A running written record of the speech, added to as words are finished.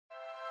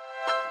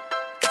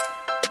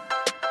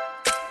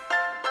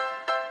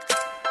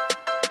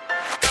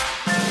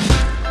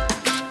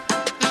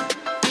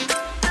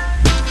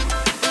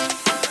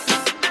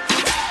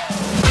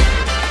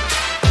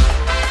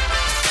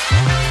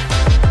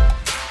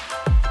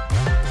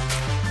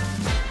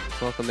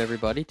Welcome,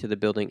 everybody, to the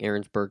Building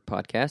Aaronsburg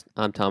podcast.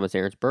 I'm Thomas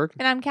Aaronsburg.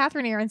 And I'm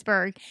Catherine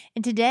Aaronsburg.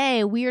 And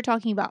today we are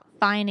talking about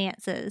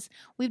finances.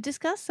 We've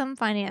discussed some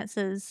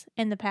finances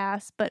in the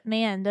past, but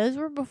man, those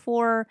were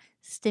before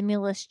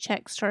stimulus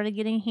checks started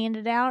getting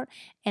handed out.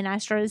 And I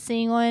started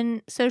seeing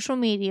on social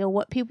media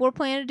what people were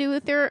planning to do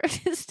with their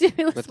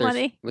stimulus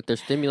money. With their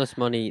stimulus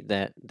money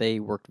that they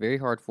worked very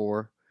hard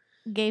for,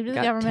 Gave to the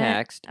got government.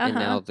 taxed, and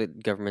now the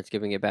government's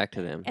giving it back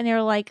to them. And they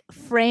were like,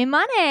 free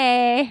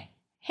money.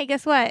 Hey,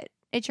 guess what?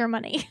 It's your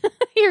money.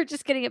 You're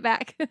just getting it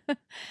back.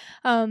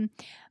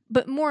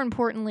 But more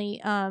importantly,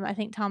 I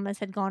think Thomas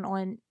had gone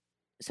on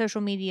social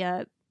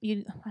media.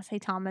 I say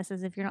Thomas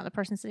as if you're not the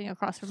person sitting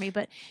across from me,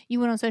 but you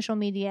went on social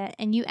media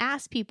and you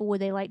asked people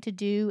would they like to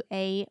do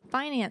a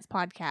finance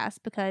podcast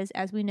because,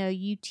 as we know,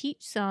 you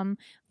teach some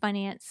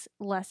finance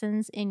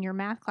lessons in your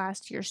math class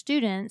to your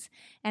students.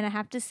 And I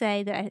have to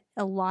say that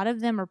a lot of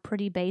them are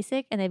pretty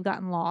basic and they've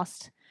gotten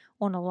lost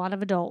on a lot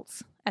of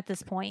adults at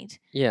this point.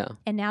 Yeah.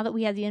 And now that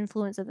we have the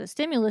influence of the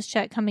stimulus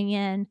check coming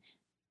in,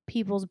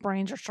 people's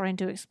brains are starting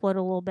to explode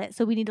a little bit.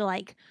 So we need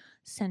to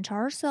center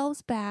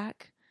ourselves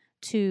back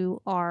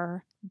to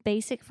our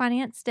basic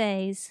finance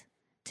days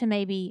to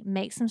maybe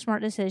make some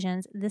smart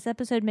decisions. This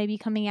episode may be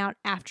coming out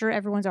after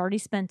everyone's already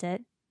spent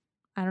it.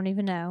 I don't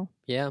even know.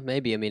 Yeah,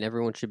 maybe. I mean,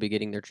 everyone should be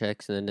getting their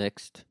checks in the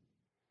next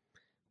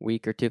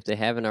week or two if they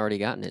haven't already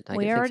gotten it.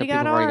 We already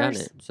got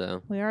ours.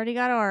 So we already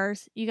got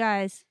ours. You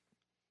guys,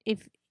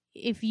 if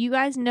you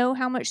guys know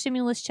how much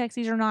stimulus checks,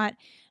 these are not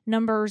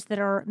numbers that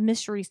are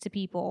mysteries to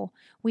people.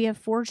 We have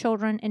 4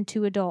 children and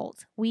 2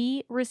 adults.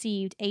 We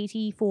received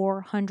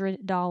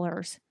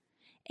 $8,400.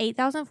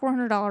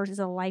 $8,400 is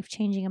a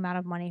life-changing amount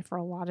of money for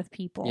a lot of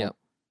people. Yep.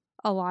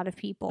 A lot of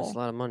people. That's a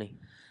lot of money.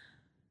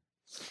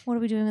 What are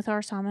we doing with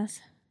ours, Thomas?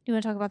 Do you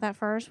want to talk about that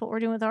first? What we're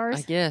doing with ours?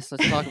 I guess.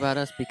 Let's talk about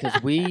us because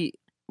we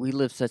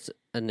live such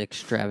an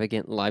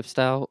extravagant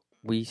lifestyle.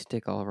 We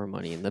stick all of our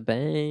money in the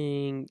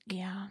bank.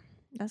 Yeah.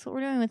 That's what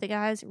we're doing with it,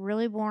 guys.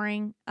 Really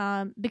boring.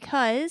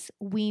 Because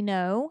we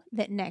know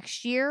that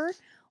next year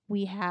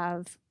we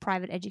have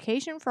private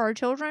education for our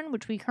children,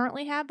 which we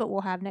currently have, but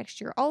we'll have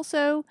next year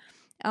also,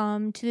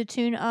 to the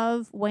tune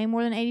of way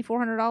more than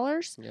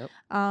 $8,400.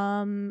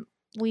 Yep.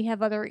 We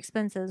have other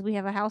expenses. We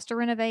have a house to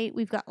renovate.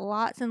 We've got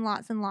lots and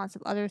lots and lots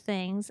of other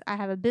things. I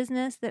have a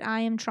business that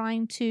I am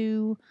trying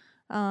to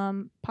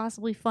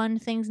possibly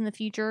fund things in the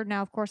future.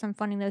 Now, of course, I'm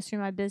funding those through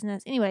my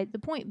business. Anyway, the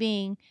point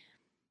being,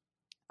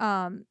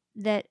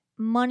 that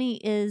money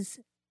is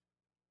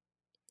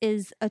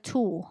a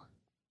tool.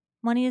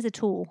 Money is a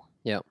tool.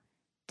 Yep.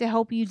 To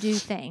help you do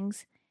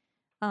things.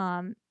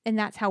 And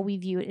that's how we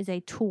view it, as a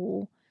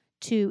tool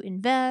to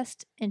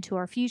invest into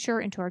our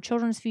future, into our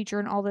children's future,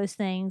 and all those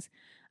things.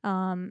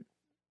 And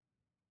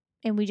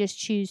we just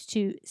choose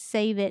to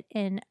save it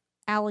and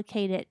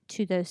allocate it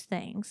to those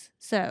things.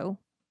 So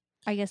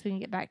I guess we can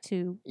get back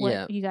to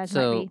what you guys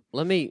might be.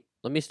 So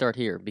let me start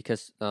here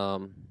because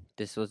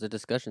this was a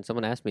discussion.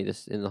 Someone asked me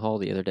this in the hall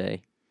the other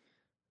day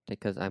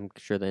because I'm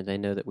sure that they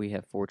know that we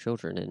have 4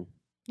 children and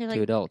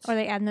 2 adults. Are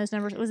they adding those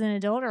numbers? Was it an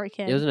adult or a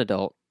kid? It was an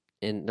adult.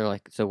 And they're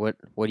like, so what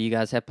do you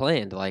guys have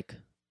planned? Like,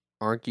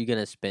 aren't you going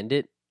to spend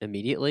it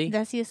immediately?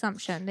 That's the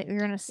assumption that you're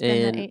going to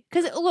spend it.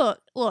 Because look,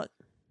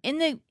 in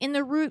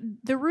the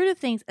root of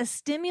things, a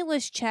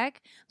stimulus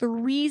check, the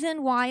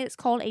reason why it's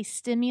called a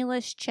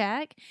stimulus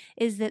check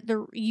is that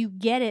you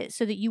get it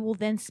so that you will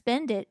then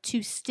spend it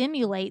to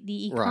stimulate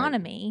the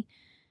economy. Right.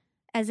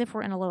 As if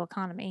we're in a low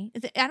economy.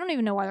 I don't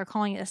even know why they're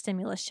calling it a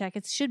stimulus check.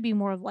 It should be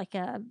more of like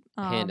a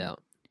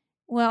handout.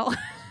 Well,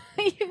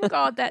 you can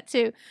call it that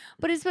too.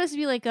 But it's supposed to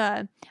be like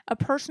a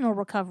personal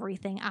recovery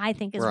thing, I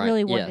think is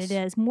really what it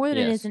is. More than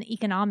it is an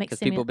economic stimulus.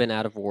 Because people have been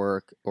out of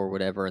work or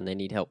whatever and they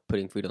need help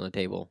putting food on the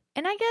table.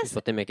 And I guess... That's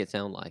what they make it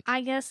sound like.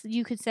 I guess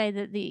you could say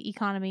that the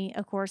economy,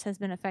 of course, has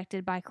been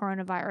affected by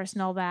coronavirus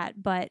and all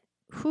that. But,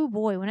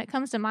 boy, when it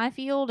comes to my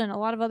field and a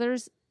lot of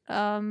others...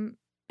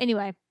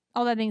 anyway...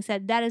 All that being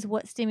said, that is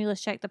what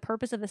stimulus check, the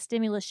purpose of a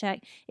stimulus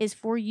check is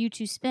for you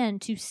to spend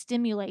to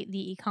stimulate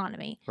the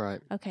economy. Right.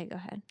 Okay, go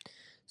ahead.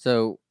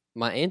 So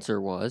my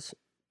answer was,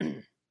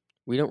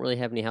 we don't really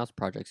have any house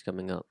projects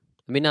coming up.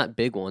 I mean, not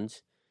big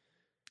ones.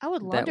 I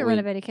would love to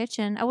renovate a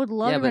kitchen. I would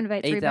love to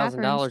renovate 3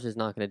 bathrooms. $8,000 is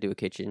not going to do a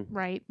kitchen.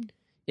 Right.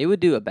 It would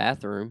do a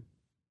bathroom.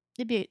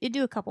 It'd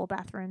do a couple of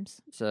bathrooms.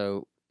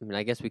 So, I mean,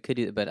 I guess we could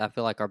do it, but I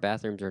feel like our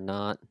bathrooms are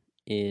not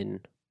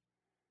in...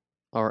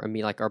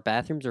 our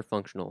bathrooms are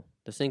functional.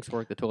 The sinks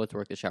work, the toilets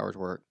work, the showers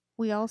work.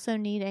 We also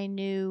need a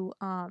new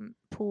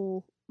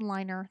pool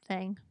liner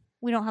thing.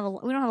 We don't have a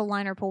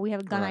liner pool. We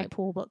have a gunite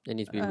pool, but it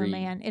needs to be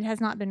it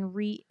has not been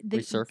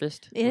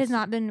resurfaced. It has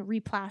not been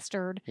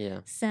replastered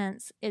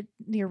since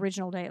the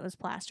original day it was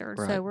plastered.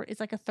 Right. So it's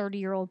like a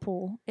 30-year-old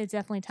pool. It's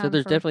definitely time. So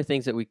there's definitely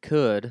things that we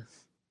could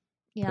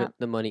put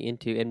the money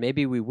into, and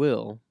maybe we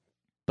will,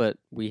 but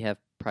we have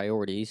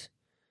priorities.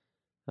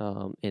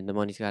 And the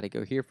money's got to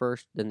go here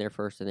first, then there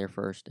first, and there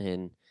first.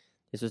 And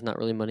this was not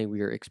really money we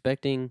were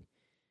expecting.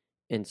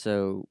 And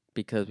so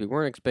because we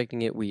weren't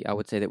expecting it, I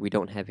would say that we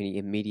don't have any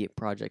immediate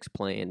projects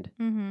planned.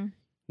 Mm-hmm.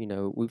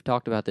 we've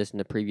talked about this in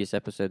the previous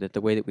episode that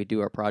the way that we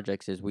do our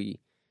projects is we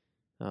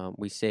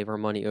save our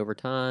money over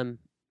time,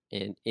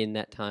 and in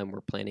that time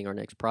we're planning our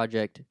next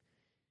project.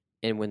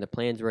 And when the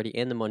plan's ready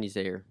and the money's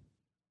there,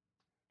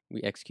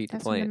 we execute the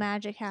That's when the plan.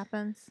 magic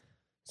happens.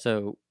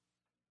 So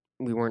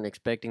we weren't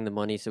expecting the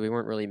money, so we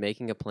weren't really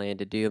making a plan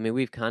to do. I mean,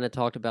 we've kind of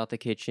talked about the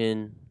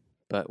kitchen,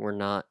 but we're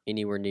not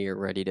anywhere near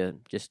ready to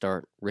just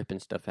start ripping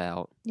stuff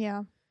out.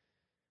 Yeah.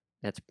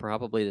 That's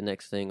probably the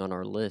next thing on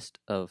our list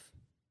of.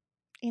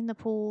 In the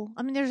pool.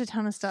 I mean, there's a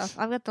ton of stuff.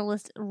 I've got the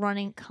list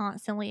running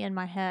constantly in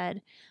my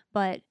head.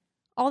 But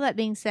all that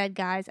being said,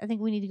 guys, I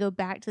think we need to go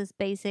back to this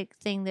basic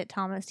thing that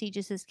Thomas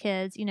teaches his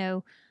kids,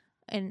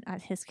 and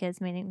his kids,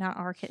 meaning not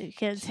our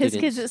kids, his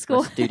kids at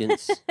school.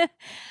 Students.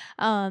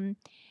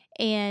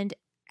 And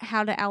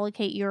how to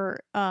allocate your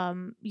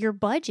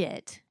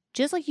budget,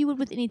 just like you would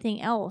with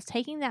anything else,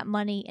 taking that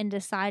money and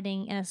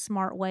deciding in a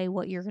smart way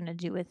what you're going to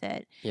do with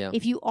it. Yeah.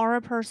 If you are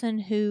a person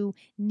who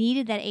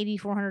needed that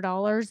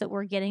 $8,400 that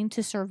we're getting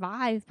to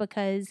survive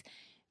because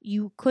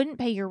you couldn't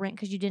pay your rent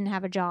because you didn't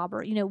have a job,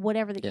 or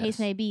whatever the case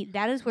may be,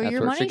 that is where That's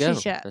your where it money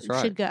should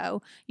go. should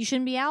go. You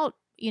shouldn't be out,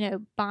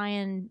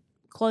 buying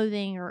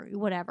clothing or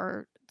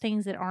whatever,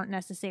 things that aren't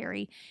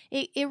necessary.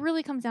 It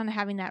really comes down to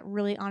having that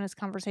really honest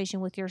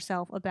conversation with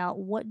yourself about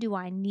what do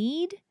I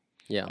need.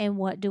 Yeah. And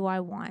what do I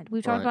want?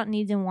 We've talked about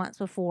needs and wants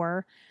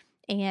before,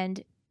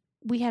 and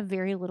we have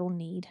very little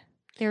need.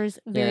 There's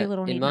very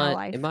little need in our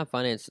life. In my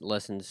finance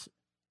lessons,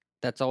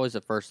 that's always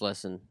the first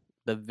lesson.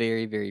 The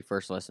very, very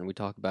first lesson we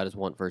talk about is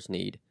want versus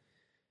need.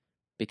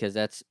 Because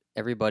that's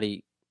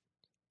everybody,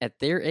 at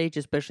their age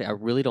especially, I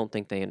really don't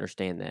think they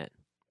understand that.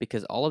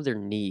 Because all of their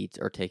needs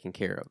are taken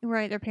care of.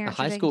 Right, their parents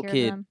A high school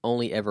kid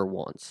only ever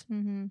wants.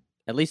 Mm-hmm.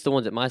 At least the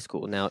ones at my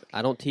school. Now,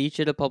 I don't teach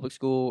at a public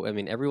school. I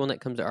mean, everyone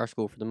that comes to our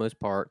school, for the most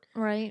part,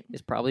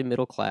 is probably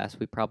middle class.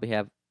 We probably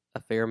have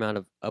a fair amount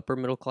of upper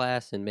middle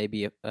class and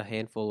maybe a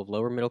handful of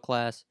lower middle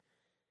class.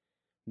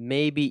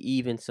 Maybe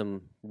even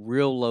some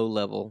real low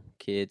level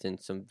kids and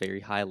some very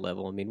high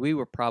level. I mean, we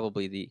were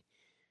probably the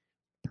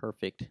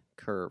perfect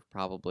curve,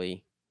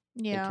 probably,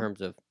 in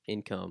terms of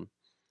income.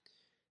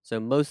 So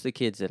most of the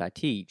kids that I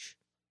teach,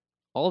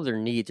 all of their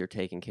needs are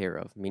taken care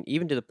of. I mean,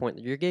 even to the point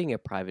that you're getting a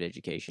private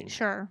education.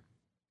 Sure.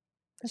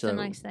 That's a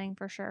nice thing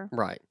for sure.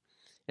 Right.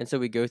 And so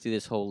we go through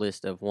this whole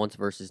list of wants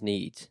versus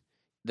needs.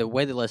 The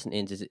way the lesson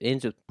ends is it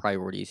ends with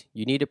priorities.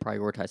 You need to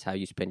prioritize how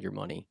you spend your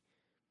money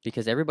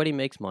because everybody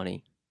makes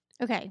money.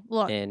 Okay,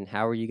 look. And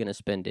how are you going to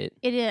spend it?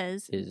 It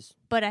is.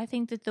 But I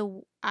think that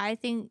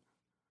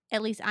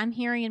at least I'm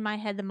hearing in my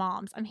head the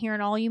moms. I'm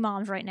hearing all you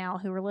moms right now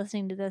who are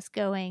listening to this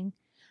going,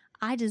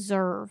 I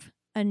deserve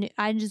a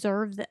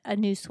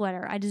new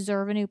sweater. I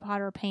deserve a new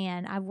pot or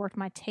pan. I've worked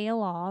my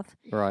tail off.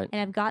 Right. And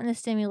I've gotten the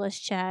stimulus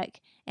check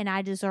and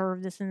I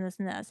deserve this and this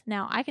and this.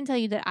 Now, I can tell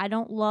you that I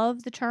don't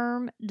love the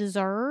term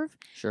deserve.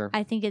 Sure.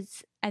 I think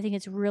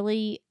it's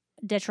really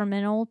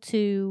detrimental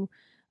to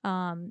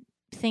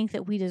think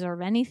that we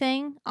deserve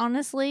anything,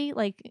 honestly.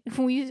 Like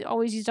we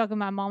always used to talk in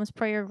my mom's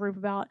prayer group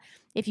about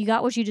if you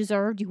got what you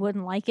deserved, you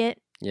wouldn't like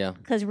it. Yeah.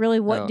 Because really,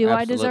 what do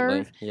I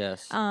deserve?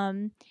 Yes.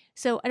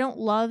 So I don't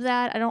love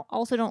that. I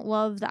don't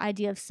love the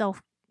idea of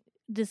what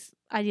do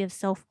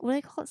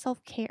they call it?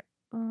 Self-care?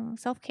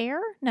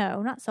 Self-care?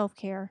 No, not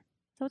self-care.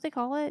 Is that what they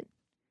call it?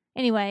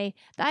 Anyway,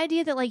 the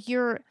idea that like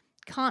you're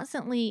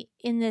constantly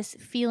in this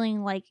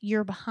feeling like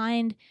you're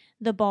behind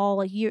the ball,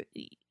 like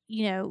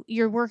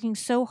you're working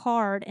so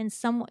hard and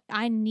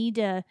I need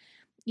to,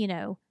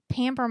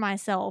 pamper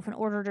myself in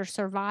order to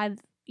survive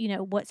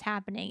what's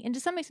happening. And to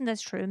some extent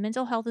that's true.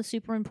 Mental health is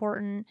super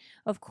important.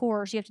 Of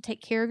course, you have to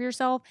take care of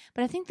yourself.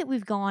 But I think that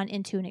we've gone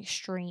into an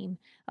extreme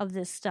of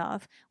this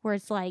stuff where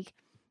it's like,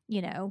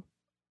 I'm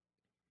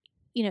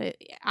going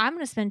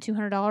to spend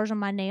 $200 on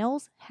my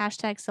nails,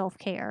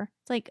 #self-care.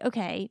 It's like,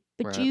 okay,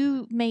 but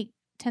you make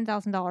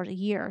 $10,000 a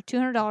year.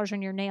 $200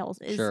 on your nails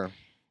is... Sure.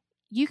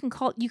 You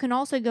can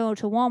also go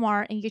to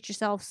Walmart and get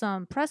yourself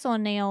some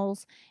press-on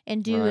nails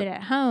and do it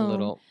at home. A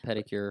little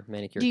pedicure,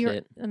 manicure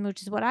kit.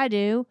 Which is what I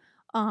do.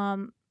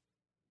 And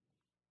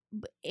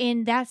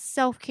that's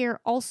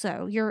self-care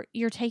also.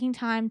 You're taking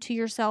time to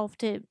yourself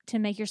to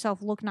make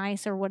yourself look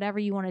nice or whatever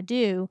you want to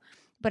do.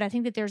 But I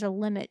think that there's a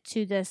limit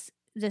to this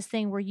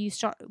thing where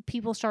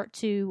people start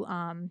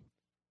to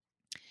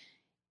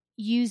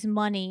use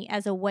money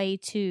as a way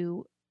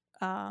to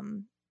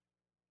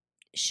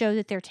show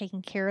that they're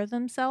taking care of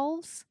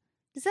themselves.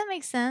 Does that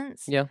make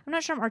sense? Yeah. I'm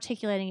not sure I'm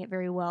articulating it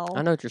very well.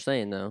 I know what you're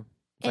saying though.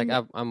 It's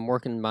like I'm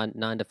working my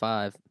 9 to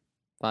 5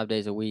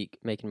 days a week,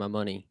 making my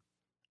money.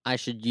 I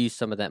should use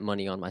some of that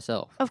money on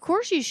myself. Of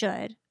course you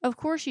should. But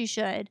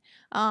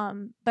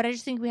I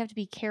just think we have to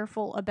be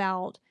careful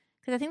about,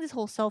 because I think this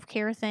whole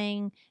self-care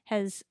thing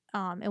has,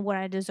 and what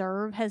I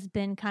deserve has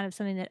been kind of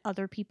something that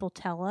other people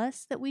tell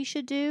us that we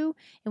should do,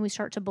 and we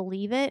start to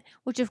believe it,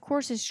 which of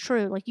course is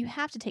true. Like you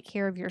have to take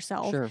care of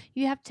yourself. Sure.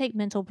 You have to take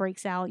mental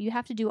breaks out. You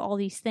have to do all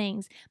these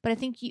things. But I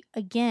think you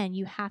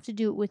have to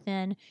do it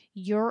within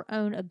your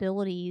own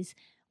abilities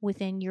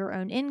within your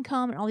own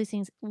income and all these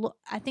things. Look,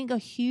 I think a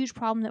huge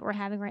problem that we're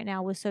having right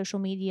now with social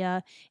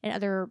media and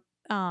other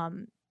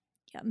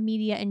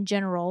media in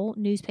general,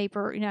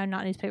 newspaper,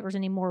 not newspapers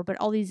anymore, but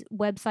all these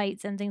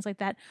websites and things like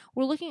that.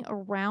 We're looking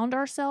around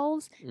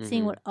ourselves,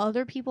 seeing what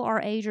other people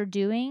our age are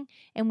doing,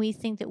 and we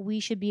think that we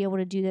should be able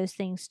to do those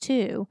things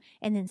too.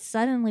 And then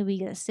suddenly we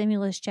get a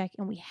stimulus check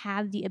and we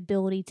have the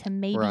ability to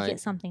maybe get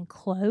something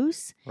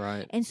close.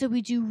 Right. And so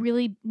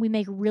we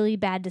make really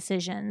bad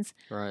decisions.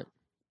 Right.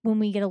 When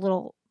we get a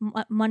little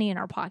money in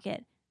our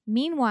pocket.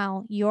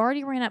 Meanwhile, you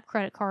already ran up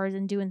credit cards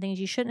and doing things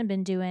you shouldn't have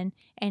been doing.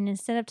 And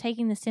instead of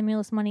taking the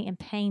stimulus money and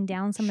paying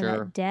down some of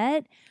that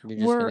debt, you're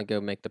just going to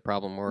go make the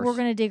problem worse. We're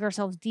going to dig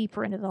ourselves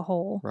deeper into the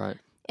hole. Right.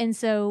 And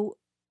so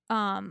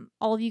all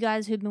of you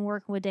guys who've been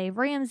working with Dave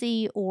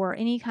Ramsey or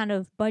any kind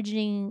of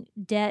budgeting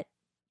debt,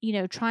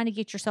 trying to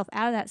get yourself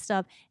out of that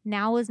stuff,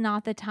 now is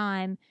not the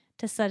time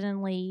to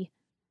suddenly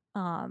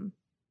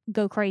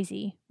go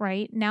crazy,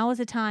 right? Now is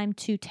the time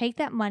to take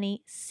that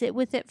money, sit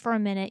with it for a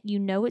minute.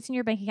 It's in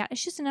your bank account.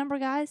 It's just a number,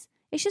 guys.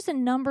 It's just a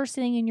number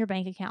sitting in your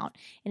bank account.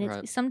 And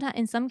it's sometimes,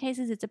 in some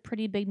cases, it's a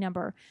pretty big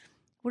number.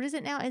 What is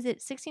it now? Is it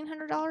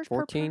 $1,600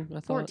 per $1,400? I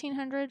thought.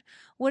 $1,400,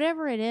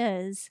 whatever it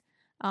is.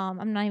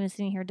 I'm not even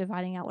sitting here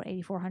dividing out what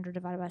 8,400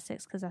 divided by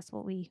 6 because that's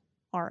what we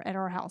are at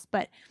our house.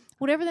 But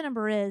whatever the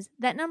number is,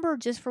 that number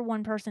just for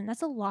one person,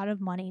 that's a lot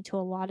of money to a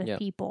lot of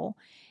people.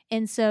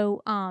 And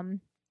so,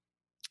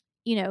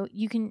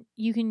 you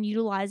can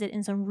utilize it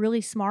in some really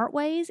smart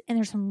ways, and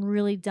there's some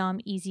really dumb,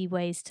 easy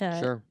ways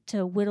to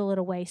whittle it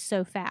away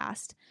so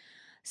fast.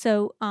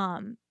 So,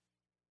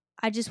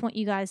 I just want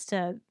you guys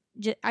to.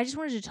 I just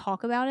wanted to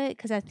talk about it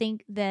because I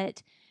think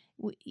that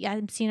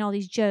I'm seeing all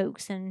these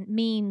jokes and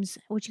memes.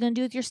 What you gonna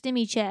do with your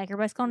stimmy check?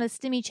 Everybody's going to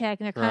stimmy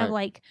check, and they're kind of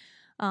like.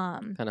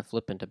 Kind of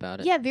flippant about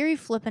it. Yeah, very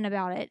flippant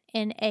about it.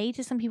 And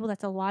to some people,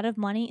 that's a lot of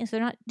money. And so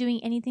they're not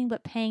doing anything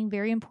but paying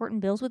very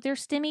important bills with their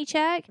stimmy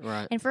check.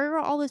 Right. And for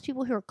all those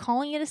people who are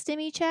calling it a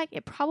stimmy check,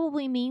 it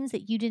probably means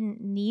that you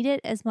didn't need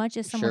it as much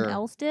as someone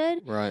else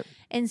did. Right.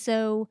 And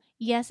so,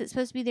 yes, it's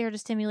supposed to be there to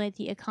stimulate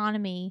the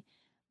economy,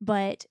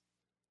 but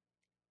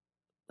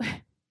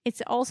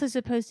it's also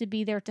supposed to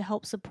be there to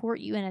help support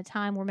you in a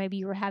time where maybe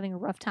you were having a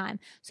rough time.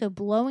 So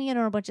blowing it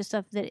on a bunch of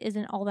stuff that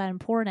isn't all that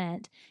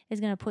important is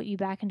going to put you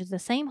back into the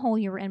same hole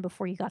you were in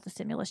before you got the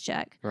stimulus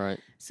check. Right.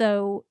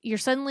 So you're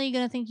suddenly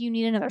going to think you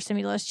need another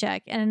stimulus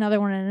check and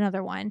another one and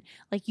another one.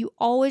 Like you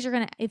always are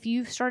going to, if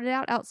you've started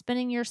out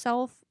outspending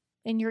yourself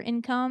and your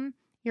income,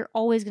 you're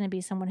always going to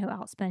be someone who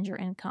outspends your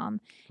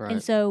income. Right.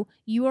 And so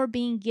you are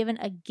being given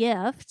a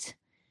gift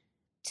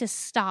to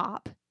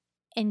stop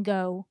and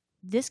go,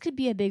 this could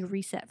be a big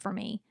reset for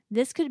me.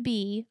 This could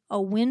be a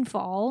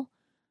windfall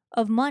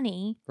of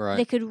money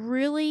that could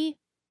really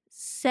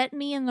set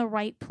me in the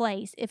right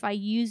place if I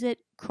use it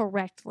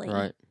correctly.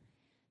 Right.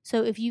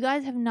 So if you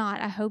guys have not,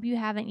 I hope you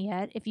haven't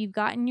yet. If you've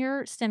gotten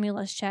your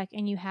stimulus check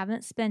and you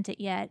haven't spent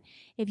it yet,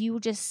 if you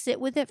will just sit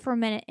with it for a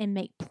minute and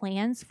make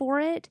plans for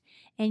it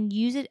and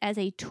use it as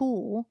a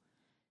tool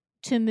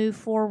to move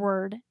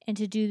forward and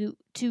to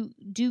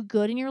do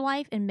good in your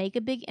life and make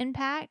a big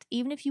impact.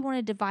 Even if you want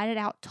to divide it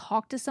out,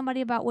 talk to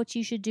somebody about what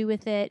you should do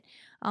with it.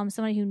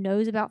 Somebody who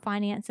knows about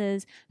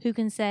finances, who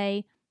can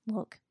say,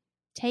 look,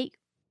 take,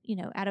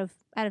 out of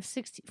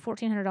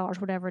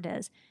 $1,400, whatever it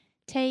is,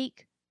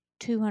 take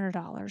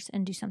 $200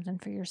 and do something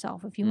for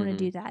yourself if you want to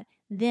do that.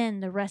 Then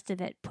the rest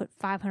of it, put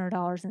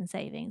 $500 in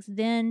savings.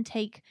 Then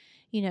take,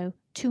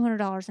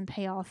 $200 and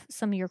pay off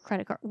some of your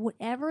credit card.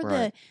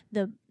 Whatever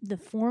the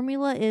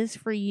formula is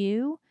for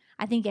you.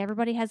 I think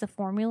everybody has a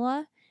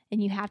formula,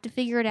 and you have to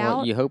figure it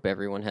out. You hope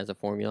everyone has a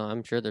formula.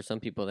 I'm sure there's some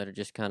people that are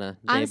just kind of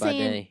day by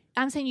day.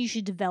 I'm saying you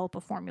should develop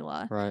a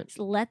formula. Right. Just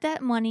let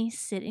that money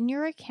sit in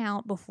your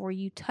account before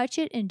you touch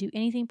it and do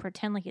anything.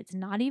 Pretend like it's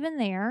not even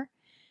there.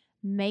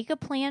 Make a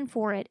plan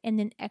for it and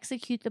then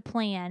execute the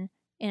plan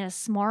in a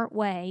smart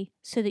way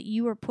so that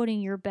you are putting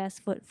your best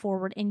foot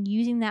forward and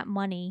using that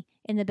money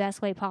in the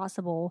best way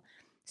possible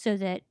so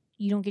that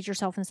you don't get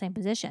yourself in the same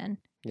position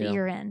that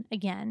you're in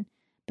again.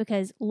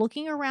 Because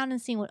looking around and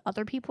seeing what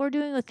other people are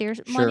doing with their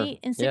money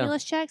and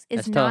stimulus checks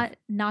is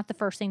not the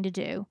first thing to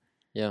do.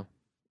 Yeah.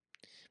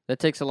 That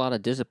takes a lot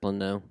of discipline,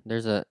 though.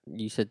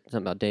 You said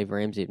something about Dave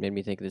Ramsey. It made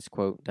me think of this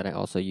quote that I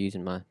also use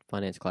in my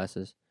finance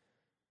classes.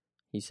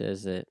 He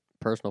says that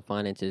personal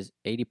finance is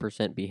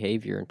 80%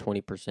 behavior and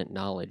 20%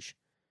 knowledge.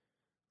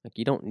 Like,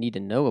 you don't need to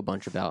know a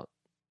bunch about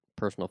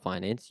personal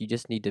finance. You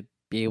just need to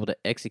be able to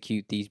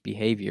execute these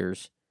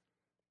behaviors,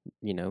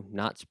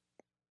 not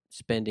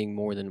spending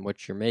more than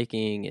what you're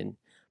making and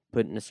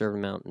putting a certain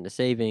amount into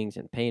savings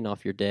and paying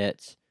off your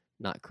debts,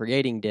 not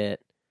creating debt.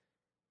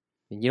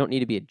 And you don't need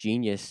to be a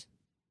genius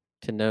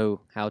to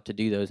know how to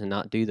do those and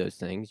not do those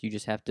things. You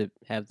just have to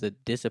have the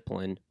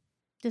discipline.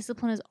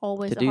 Discipline is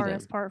always the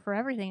hardest part for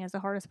everything. Is the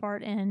hardest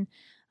part in,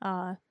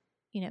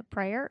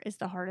 prayer is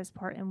the hardest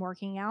part in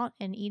working out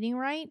and eating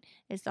right.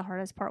 It's the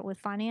hardest part with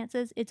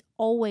finances. It's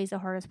always the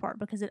hardest part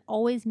because it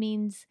always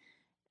means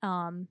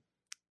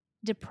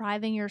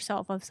depriving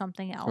yourself of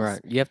something else.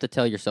 Right. You have to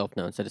tell yourself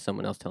no instead of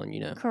someone else telling you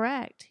no.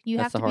 Correct. You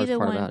That's have the to be hardest the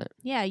part one. about it.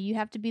 Yeah, you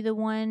have to be the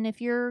one.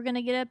 If you're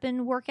gonna get up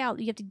and work out,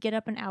 you have to get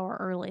up an hour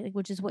early,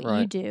 which is what you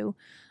Right. do.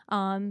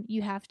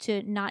 You have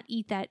to not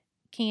eat that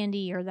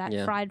candy or that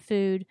Yeah. fried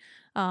food,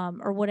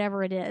 or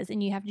whatever it is,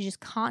 and you have to just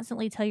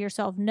constantly tell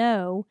yourself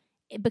no,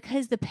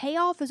 because the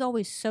payoff is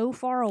always so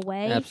far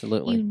away.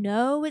 Absolutely. You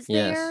know it's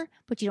Yes. there,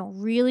 but you don't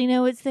really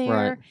know it's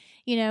there.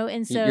 Right.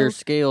 And so Your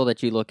scale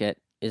that you look at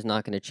is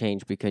not going to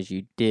change because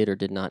you did or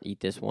did not eat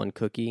this one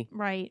cookie.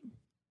 right.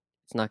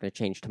 It's not going to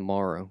change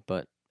tomorrow,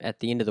 but at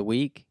the end of the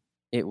week,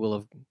 it will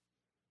have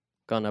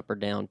gone up or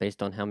down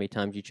based on how many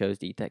times you chose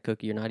to eat that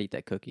cookie or not eat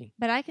that cookie.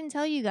 But I can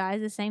tell you guys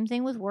the same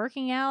thing with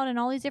working out and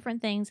all these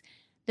different things.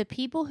 The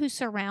people who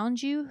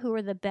surround you, who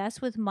are the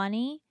best with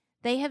money,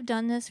 they have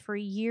done this for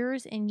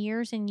years and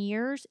years and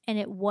years, and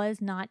it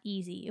was not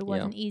easy. It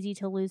wasn't easy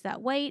to lose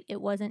that weight.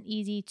 It wasn't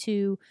easy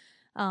to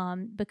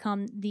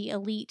become the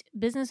elite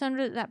business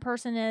owner that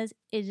person is.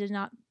 It did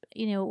not,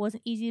 it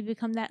wasn't easy to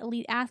become that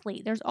elite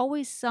athlete. There's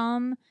always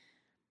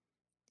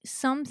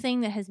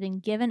something that has been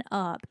given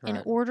up in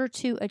Right. order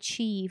to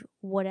achieve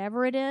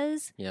whatever it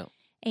is. Yeah.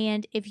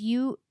 And if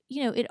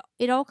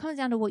it all comes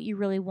down to what you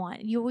really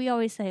want. We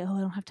always say, "Oh, I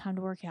don't have time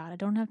to work out. I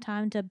don't have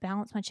time to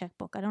balance my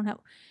checkbook.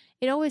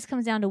 It always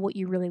comes down to what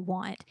you really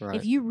want. Right.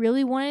 If you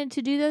really wanted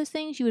to do those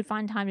things, you would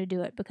find time to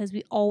do it, because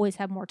we always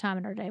have more time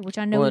in our day, which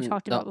I know we've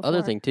talked about before. The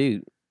other thing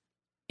too,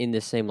 in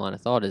this same line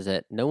of thought, is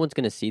that no one's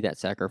going to see that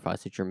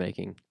sacrifice that you're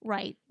making.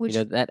 Right. Which,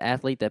 that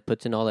athlete that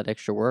puts in all that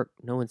extra work,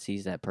 no one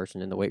sees that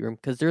person in the weight room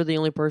because they're the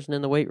only person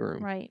in the weight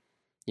room. right.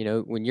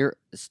 When you're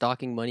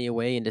stocking money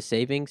away into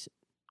savings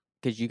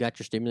because you got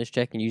your stimulus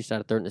check and you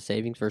decided to throw it into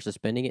savings versus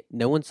spending it,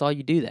 no one saw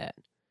you do that.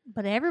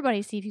 But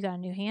everybody see if you got a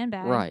new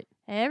handbag. Right.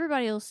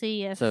 Everybody will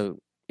see if. So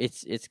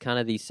it's kind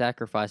of these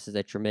sacrifices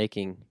that you're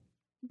making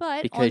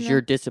but because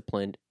you're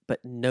disciplined,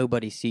 but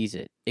nobody sees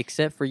it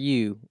except for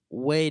you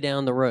way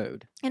down the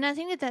road. And I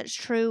think that that's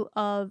true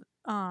of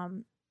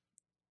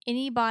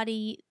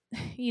anybody,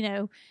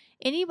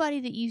 anybody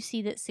that you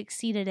see that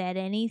succeeded at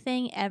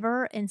anything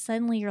ever, and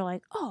suddenly you're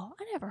like, oh,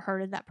 I never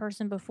heard of that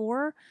person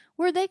before.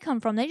 Where'd they come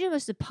from? They just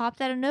must have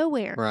popped out of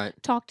nowhere. Right.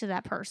 Talk to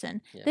that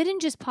person. Yeah. They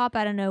didn't just pop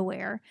out of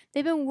nowhere.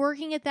 They've been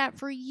working at that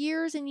for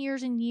years and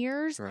years and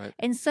years. Right.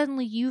 And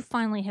suddenly you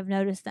finally have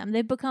noticed them.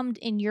 They've become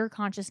in your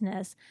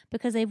consciousness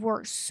because they've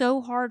worked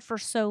so hard for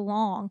so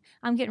long.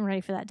 I'm getting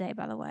ready for that day,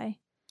 by the way.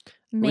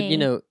 Me.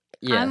 Well,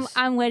 yes.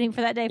 I'm waiting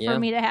for that day for Yeah.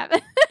 me to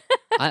happen.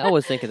 I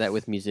always think of that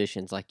with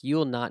musicians. Like,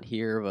 you'll not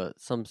hear of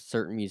some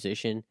certain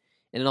musician,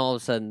 and then all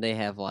of a sudden they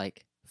have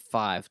like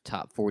 5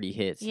 top 40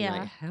 hits. Yeah. And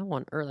you're like, how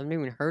on earth? I've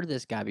never even heard of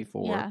this guy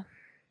before. Yeah.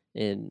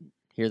 And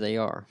here they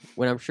are.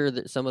 When I'm sure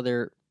that some of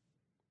their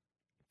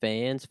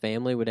fans,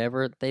 family,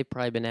 whatever, they've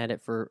probably been at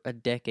it for a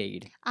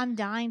decade. I'm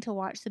dying to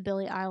watch the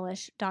Billie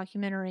Eilish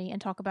documentary and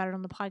talk about it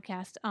on the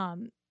podcast.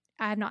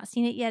 I have not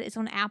seen it yet. It's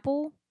on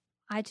Apple,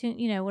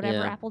 iTunes, whatever,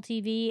 Yeah. Apple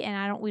TV,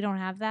 and we don't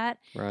have that.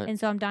 Right. And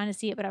so I'm dying to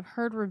see it, but I've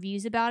heard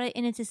reviews about it,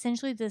 and it's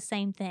essentially the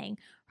same thing.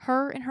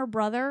 Her and her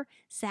brother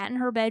sat in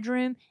her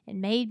bedroom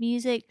and made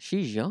music.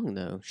 She's young,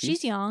 though.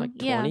 She's young, Like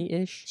yeah.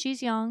 20-ish.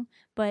 She's young,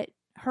 but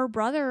her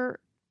brother,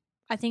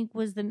 I think,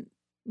 was the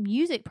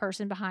music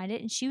person behind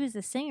it, and she was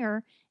the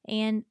singer,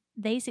 and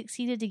they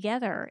succeeded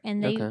together.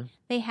 And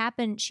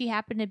she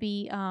happened to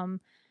be,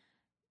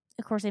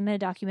 of course, they made a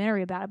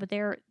documentary about it, but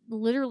they're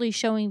literally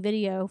showing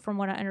video, from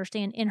what I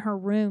understand, in her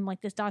room.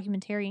 Like, this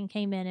documentarian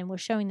came in and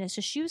was showing this.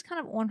 So she was kind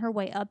of on her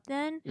way up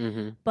then,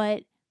 Mm-hmm.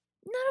 but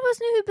none of us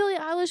knew who Billie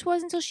Eilish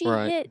was until she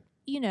Right. hit,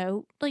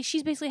 like,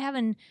 she's basically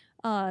having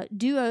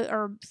duo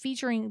or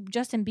featuring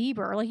Justin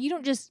Bieber. Like, you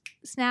don't just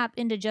snap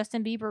into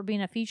Justin Bieber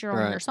being a feature on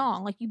Right. your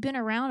song. Like, you've been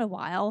around a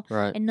while,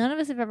 Right. and none of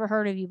us have ever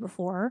heard of you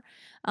before.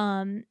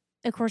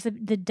 Of course, the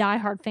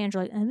diehard fans are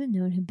like, I've been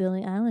knowing who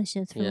Billie Eilish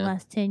is for the Yeah.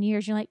 last 10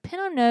 years. You're like, pin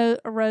a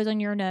rose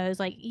on your nose.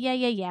 Like,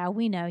 yeah,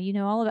 we know. You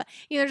know all about.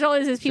 There's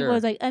always these people Sure.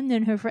 who's like, I've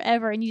known her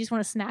forever, and you just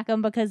want to smack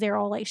them because they're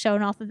all like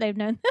showing off that they've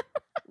known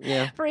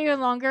Yeah. for even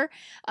longer.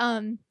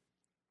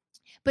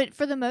 But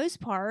for the most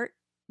part,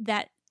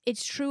 that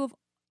it's true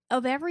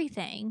of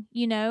everything.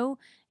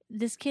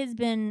 This kid's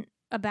been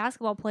a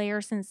basketball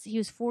player since he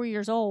was 4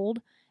 years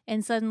old,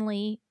 and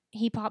suddenly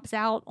he pops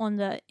out in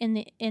the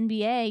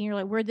NBA, and you're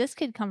like, where'd this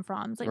kid come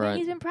from? It's like, man, Right.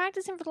 he's been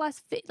practicing for the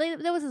last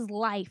that was his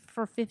life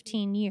for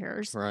 15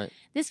 years. Right.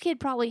 This kid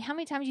probably, how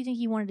many times do you think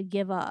he wanted to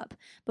give up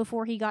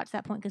before he got to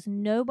that point? Because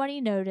nobody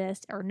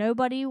noticed, or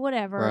nobody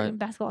whatever. Right. And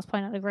basketball's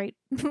probably not a great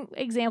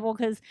example,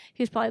 because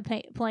he was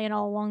probably playing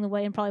all along the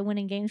way and probably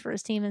winning games for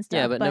his team and stuff.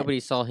 Yeah, but nobody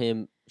saw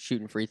him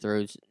shooting free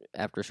throws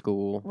after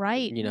school.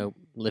 Right.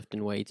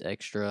 Lifting weights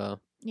extra,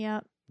 Yeah.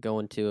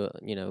 going to,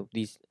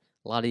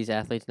 a lot of these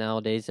athletes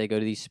nowadays, they go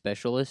to these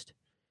specialists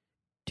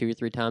 2 or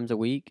 3 times a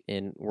week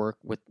and work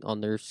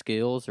on their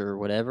skills or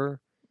whatever.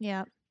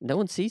 Yeah. No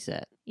one sees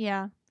that.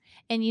 Yeah.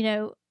 And,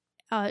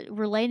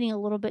 relating a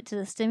little bit to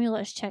the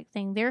stimulus check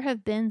thing, there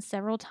have been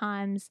several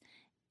times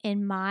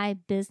in my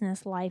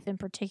business life in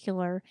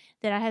particular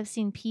that I have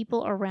seen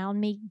people around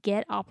me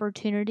get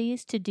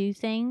opportunities to do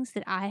things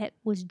that I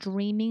was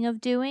dreaming of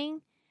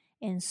doing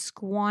and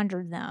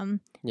squandered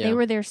them. Yeah. They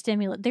were their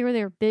stimulus. They were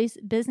their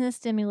business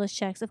stimulus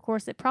checks. Of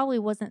course, it probably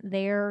wasn't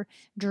their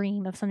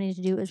dream of something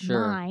to do. It was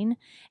Sure. mine.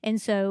 And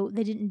so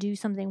they didn't do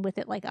something with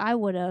it like I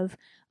would have.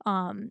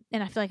 And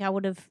I feel like I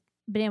would have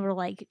been able to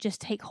like just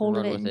take hold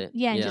Run of it. with And, it.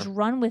 yeah, and Yeah. just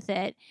run with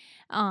it.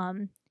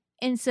 And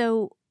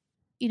so,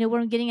 you know,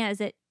 what I'm getting at is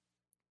that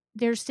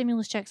there's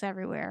stimulus checks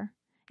everywhere.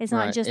 It's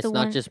not Right. just It's the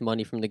not one. just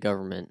money from the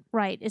government.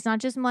 Right. It's not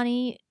just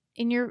money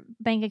in your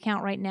bank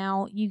account right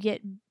now. You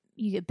get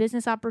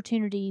business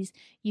opportunities.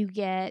 You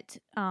get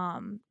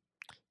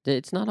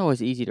It's not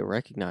always easy to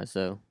recognize,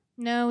 though.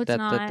 no, it's that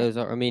not. those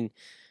are. I mean,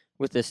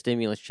 with the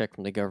stimulus check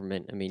from the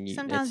government, I mean,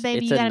 Sometimes,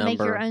 baby, you a got to make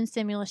your number. own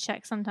stimulus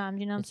check. Sometimes,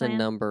 you know what It's I'm a saying?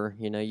 number.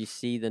 You know, you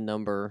see the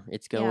number.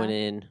 It's going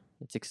in.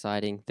 It's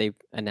exciting. They've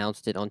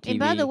announced it on TV. And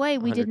by the way,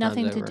 we did 100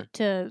 times nothing over.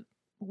 to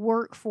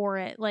work for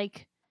it.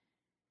 Like,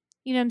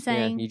 you know what I'm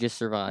saying? Yeah, you just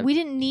survived. We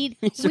didn't need.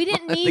 You We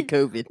didn't survived need. the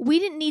COVID. We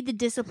didn't need the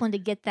discipline to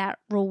get that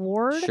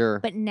reward. Sure.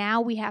 But now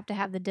we have to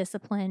have the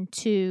discipline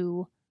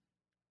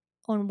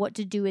on what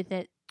to do with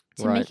it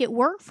to Right. make it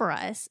work for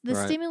us. The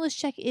Right. stimulus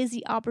check is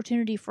the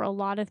opportunity for a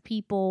lot of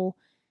people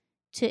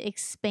to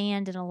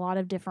expand in a lot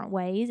of different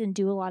ways and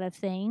do a lot of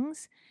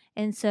things.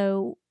 And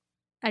so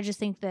I just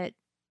think you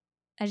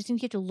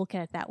have to look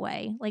at it that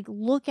way. Like,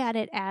 look at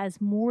it as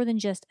more than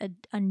just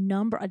a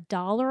number, a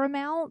dollar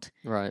amount.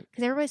 Right.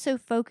 Because everybody's so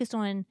focused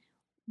on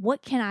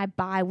what can I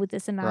buy with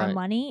this amount Right. of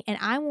money? And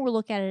I more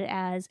look at it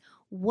as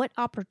what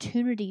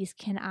opportunities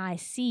can I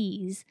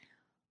seize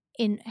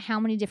in how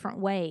many different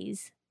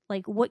ways?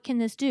 Like, what can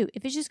this do?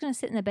 If it's just going to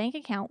sit in the bank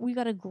account, we've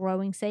got a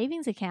growing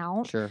savings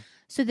account Sure.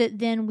 so that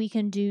then we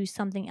can do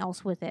something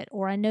else with it.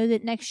 Or I know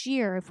that next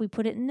year, if we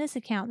put it in this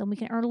account, then we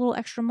can earn a little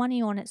extra money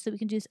on it so we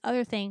can do this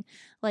other thing.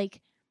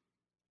 Like,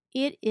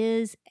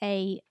 it's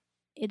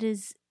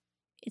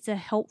a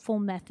helpful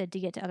method to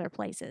get to other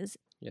places.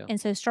 Yeah.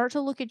 And so start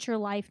to look at your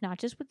life, not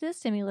just with this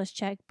stimulus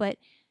check, but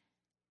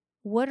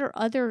what are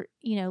other,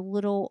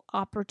 little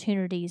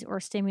opportunities or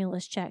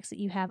stimulus checks that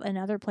you have in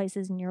other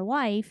places in your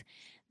life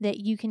that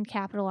you can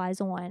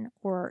capitalize on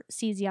or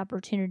seize the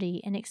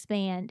opportunity and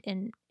expand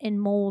and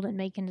mold and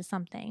make into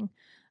something.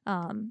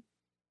 I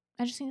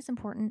just think it's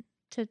important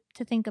to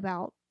think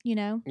about,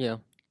 Yeah.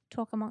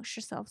 talk amongst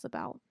yourselves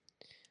about.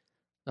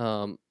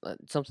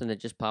 Something that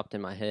just popped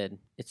in my head.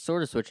 It's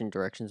sort of switching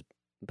directions,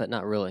 but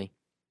not really.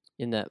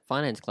 In that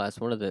finance class,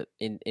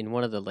 in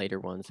one of the later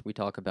ones, we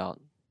talk about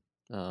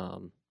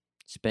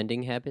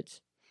spending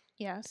habits,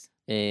 Yes.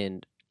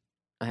 and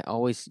I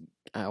always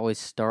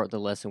start the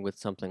lesson with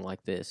something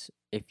like this.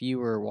 If you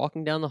were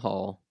walking down the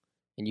hall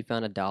and you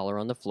found $1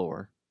 on the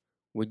floor,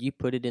 would you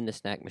put it in the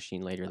snack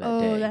machine later that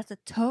day? Oh, that's a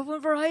tough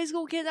one for high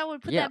school kids. I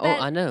would put yeah. that back.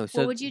 Oh, I know.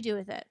 So What would you do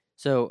with it?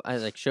 So, I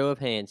like show of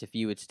hands, if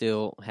you would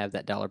still have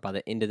that $1 by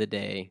the end of the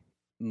day.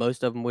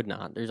 Most of them would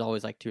not. There's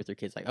always like 2 or 3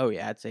 kids like, oh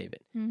yeah, I'd save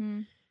it.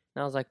 Mm-hmm. And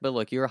I was like, but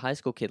look, you're a high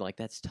school kid. Like,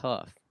 that's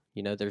tough.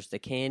 There's the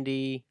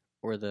candy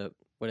or the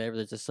whatever.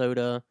 There's a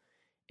soda,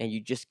 and you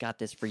just got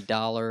this free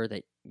 $1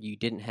 that you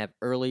didn't have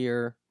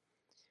earlier.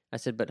 I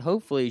said, but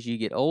hopefully as you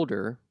get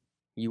older,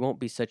 you won't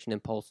be such an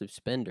impulsive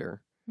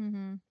spender.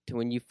 Mm-hmm. To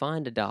when you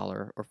find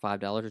 $1 or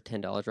 $5 or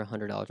 $10 or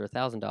 $100 or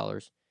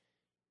 $1,000,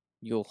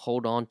 you'll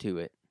hold on to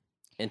it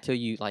until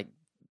you like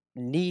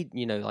need,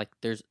 like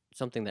there's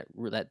something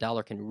that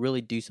dollar can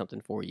really do something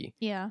for you.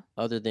 Yeah.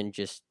 Other than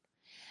just.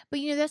 But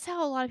that's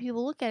how a lot of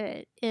people look at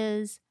it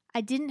is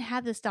I didn't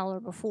have this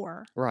 $1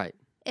 before. Right.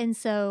 And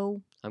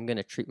so I'm going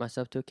to treat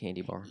myself to a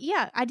candy bar.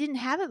 Yeah, I didn't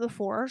have it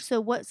before.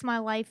 So what's my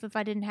life if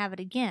I didn't have it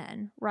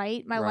again,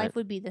 right? My Right. life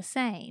would be the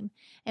same.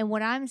 And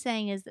what I'm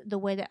saying is that the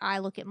way that I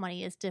look at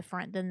money is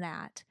different than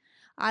that.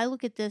 I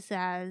look at this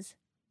as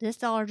this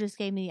 $1 just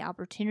gave me the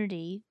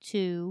opportunity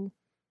to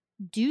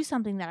do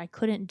something that I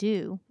couldn't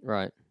do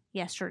Right.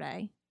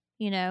 yesterday,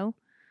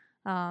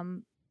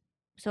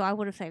 So I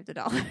would have saved the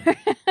 $1.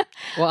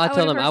 Well, I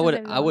tell them I personally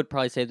saved the would $1.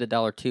 probably save the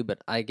 $1 too,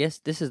 but I guess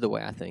this is the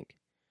way I think.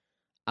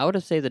 I would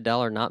have saved the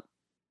 $1 not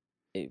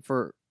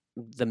for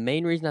the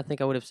main reason I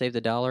think I would have saved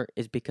the $1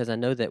 is because I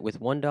know that with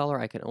 $1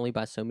 I can only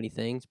buy so many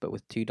things, but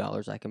with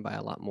 $2 I can buy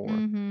a lot more.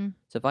 Mm-hmm.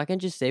 So if I can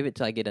just save it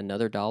till I get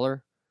another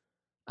 $1,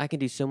 I can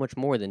do so much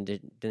more than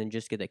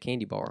just get that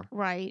candy bar.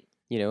 Right.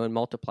 And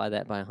multiply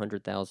that by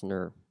 100,000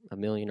 or a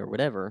million or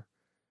whatever.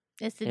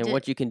 It's the And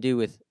what you can do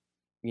with,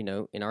 in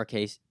our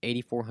case,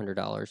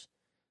 $8,400.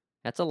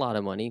 That's a lot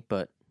of money,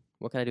 but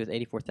what can I do with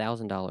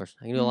 $84,000?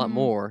 I can do a lot Mhm,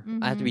 more.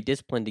 I have to be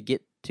disciplined to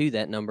get to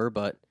that number,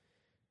 but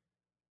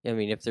I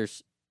mean, if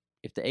the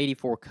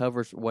 84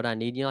 covers what I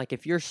need, like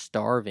if you're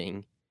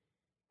starving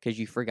because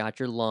you forgot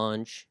your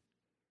lunch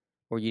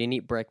or you didn't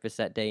eat breakfast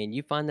that day and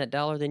you find that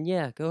 $1, then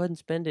yeah, go ahead and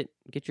spend it.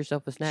 Get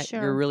yourself a snack. Sure.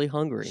 You're really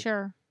hungry.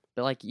 Sure.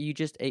 But like you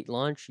just ate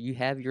lunch, you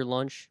have your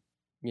lunch,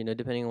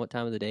 depending on what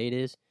time of the day it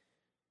is,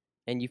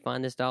 and you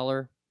find this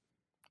 $1,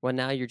 well,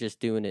 now you're just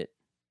doing it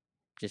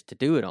just to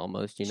do it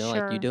almost, like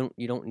Sure.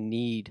 you don't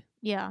need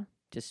Yeah.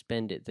 to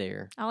spend it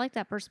there. I like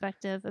that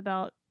perspective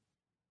about,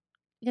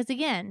 because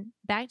again,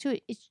 back to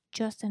it, it's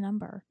just a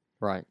number.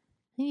 Right.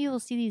 I think you will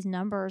see these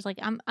numbers. Like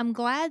I'm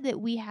glad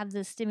that we have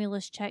this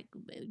stimulus check.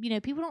 You know,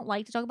 people don't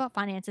like to talk about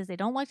finances. They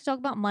don't like to talk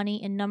about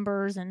money and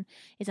numbers, and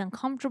it's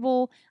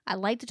uncomfortable. I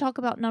like to talk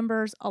about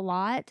numbers a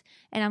lot,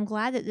 and I'm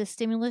glad that this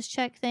stimulus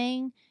check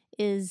thing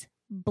is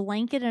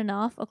blanket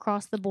enough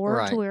across the board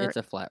Right. to where It's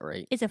a flat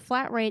rate. it's a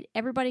flat rate.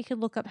 Everybody could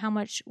look up how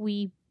much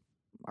we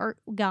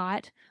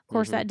got. Of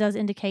course, Mhm. that does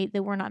indicate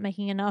that we're not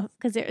making enough,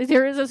 because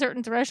there is a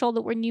certain threshold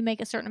that when you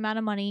make a certain amount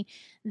of money,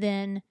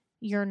 then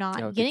you're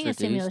not Oh, it getting a gets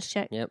stimulus reduced?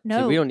 check. Yep. No,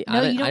 See, we don't. no, I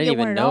you didn't, don't I didn't get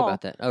one even at know all.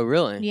 about that. Oh,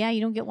 really? Yeah, you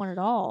don't get one at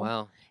all.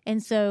 Wow.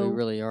 And so We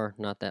really are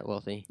not that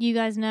wealthy. you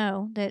guys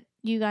know that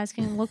you guys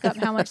can look up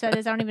how much that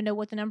is. I don't even know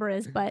what the number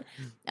is, but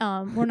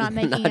we're not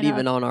making not enough.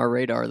 even on our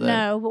radar though.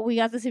 No, but we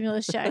got the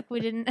stimulus check. We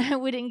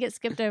didn't get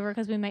skipped over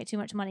because we make too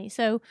much money.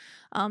 So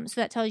so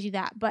that tells you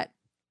that. But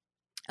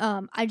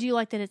I do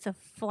like that it's a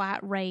flat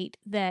rate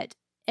that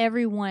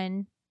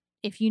everyone,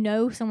 if you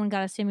know someone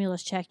got a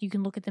stimulus check, you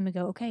can look at them and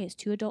go, okay, it's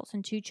 2 adults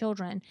and 2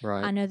 children.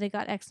 Right. I know they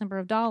got X number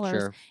of dollars.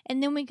 Sure.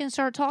 And then we can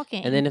start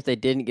talking. And then if they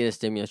didn't get a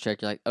stimulus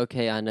check, you're like,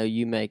 okay, I know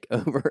you make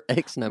over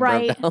X number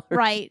right, of dollars.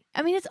 right.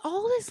 I mean, it's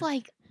all this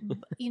like,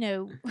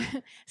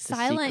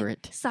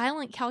 secret.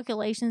 silent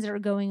calculations that are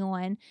going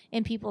on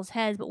in people's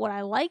heads. But what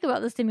I like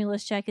about the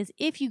stimulus check is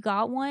if you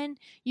got one,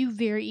 you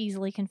very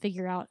easily can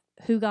figure out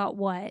who got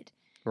what.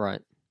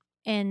 Right.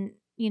 And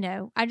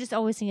I just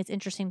always think it's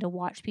interesting to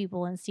watch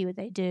people and see what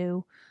they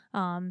do,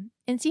 and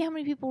see how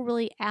many people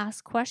really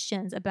ask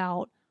questions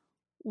about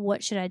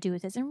what should I do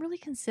with this, and really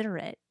consider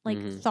it, like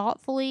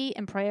thoughtfully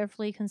and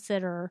prayerfully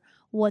consider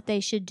what they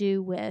should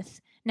do with.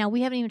 Now,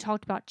 we haven't even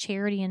talked about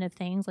charity and of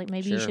things, like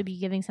maybe you should be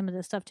giving some of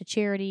this stuff to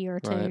charity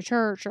or to your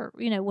church or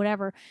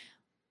whatever.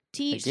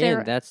 To each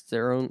that's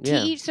their own.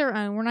 To each their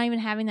own. We're not even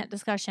having that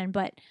discussion,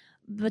 but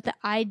the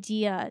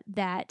idea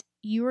that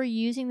you are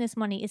using this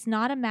money, it's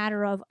not a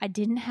matter of I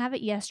didn't have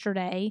it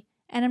yesterday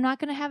and I'm not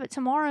going to have it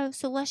tomorrow,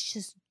 so let's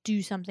just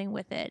do something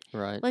with it.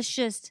 Right. Let's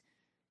just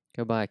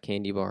go buy a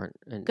candy bar,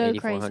 an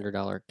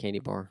 $8,400 candy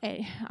bar.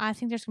 I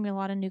think there's going to be a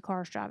lot of new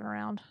cars driving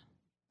around.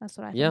 That's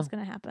what I think is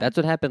going to happen. That's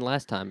what happened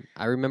last time.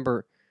 I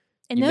remember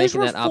and you those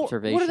making that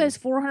observation. What are those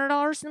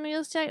 $400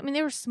 stimulus check? I mean,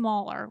 they were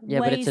smaller. Yeah,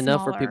 way but it's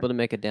enough for smaller. people to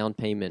make a down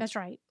payment. That's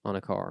right. On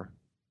a car.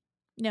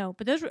 No,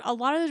 but a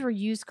lot of those were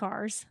used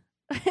cars.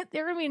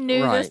 They're going to be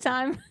new this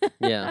time.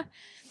 Yeah.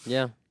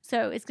 Yeah.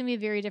 So it's going to be a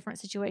very different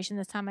situation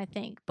this time, I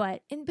think.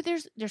 But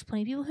there's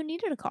plenty of people who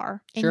needed a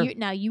car. And sure.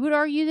 Now you would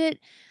argue that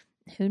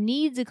who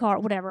needs a car,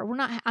 whatever.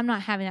 I'm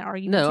not having that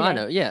argument. No, today. I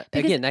know. Yeah.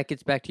 Again, that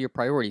gets back to your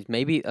priorities.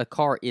 Maybe a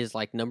car is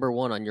like number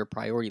one on your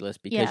priority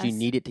list because you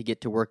need it to get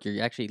to work.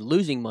 You're actually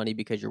losing money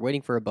because you're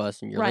waiting for a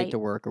bus and you're late to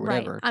work or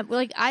whatever.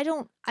 Right. I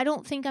don't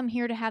think I'm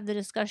here to have the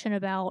discussion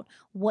about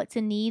what's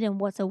a need and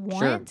what's a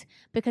want,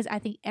 because I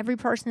think every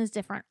person is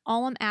different.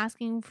 All I'm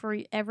asking for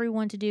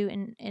everyone to do,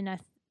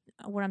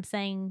 what I'm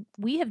saying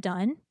we've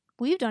done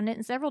it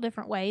in several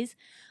different ways,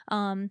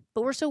 but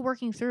we're still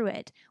working through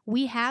it.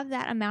 We have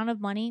that amount of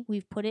money.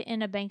 We've put it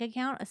in a bank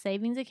account, a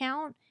savings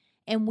account,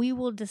 and we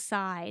will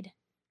decide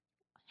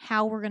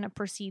how we're going to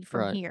proceed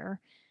from here,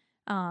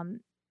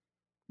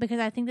 because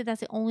I think that's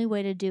the only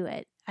way to do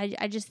it.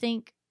 I just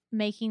think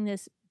making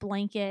this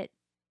blanket,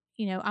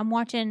 I'm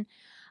watching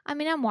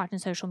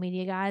social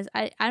media, guys.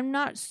 I'm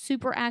not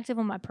super active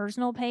on my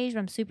personal page, but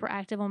I'm super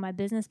active on my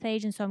business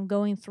page. And so I'm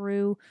going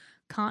through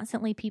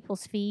constantly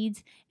people's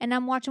feeds and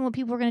I'm watching what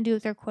people are going to do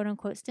with their quote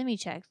unquote stimmy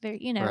checks. They're,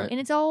 and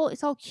it's all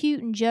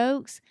cute and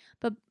jokes,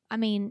 but I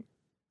mean,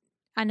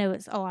 I know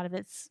a lot of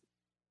it's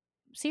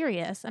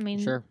serious. I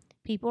mean,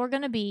 people are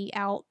going to be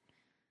out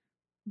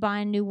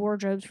buying new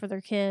wardrobes for their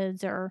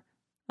kids or,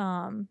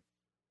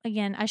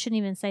 again, I shouldn't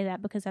even say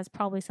that because that's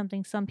probably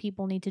something some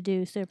people need to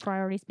do. So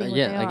priorities being what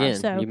they are. Again,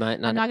 so you might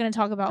not. I'm not going to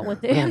talk about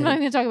I'm not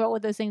going to talk about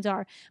what those things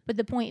are. But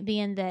the point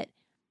being that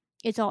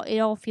it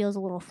all feels a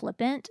little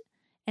flippant,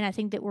 and I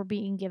think that we're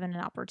being given an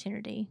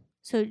opportunity.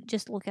 So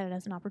just look at it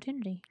as an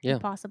opportunity,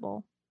 if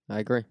possible. I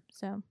agree.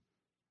 So I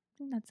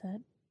think that's it.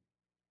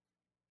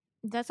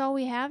 That's all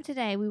we have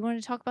today. We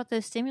wanted to talk about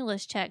those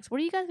stimulus checks. What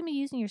are you guys going to be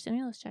using your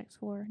stimulus checks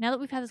for? Now that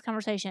we've had this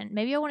conversation,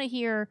 maybe I want to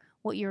hear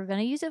what you're going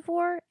to use it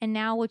for, and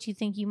now what you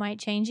think you might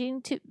change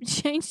to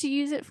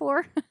use it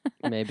for.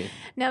 Maybe.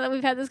 Now that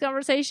we've had this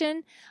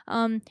conversation.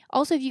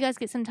 Also, if you guys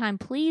get some time,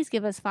 please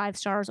give us 5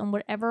 stars on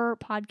whatever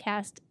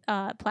podcast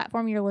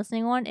platform you're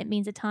listening on. It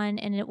means a ton,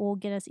 and it will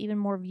get us even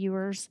more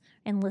viewers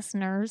and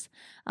listeners.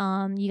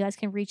 You guys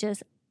can reach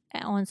us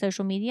on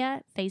social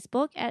media,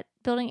 Facebook at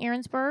Building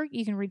Aaronsburg.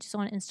 You can reach us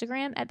on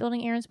Instagram at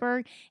Building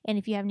Aaronsburg. And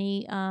if you have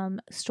any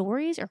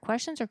stories or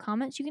questions or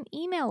comments, you can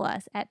email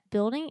us at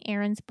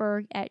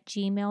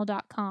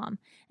buildingaaronsburg@gmail.com.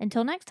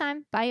 Until next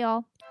time, bye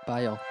y'all.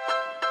 Bye y'all.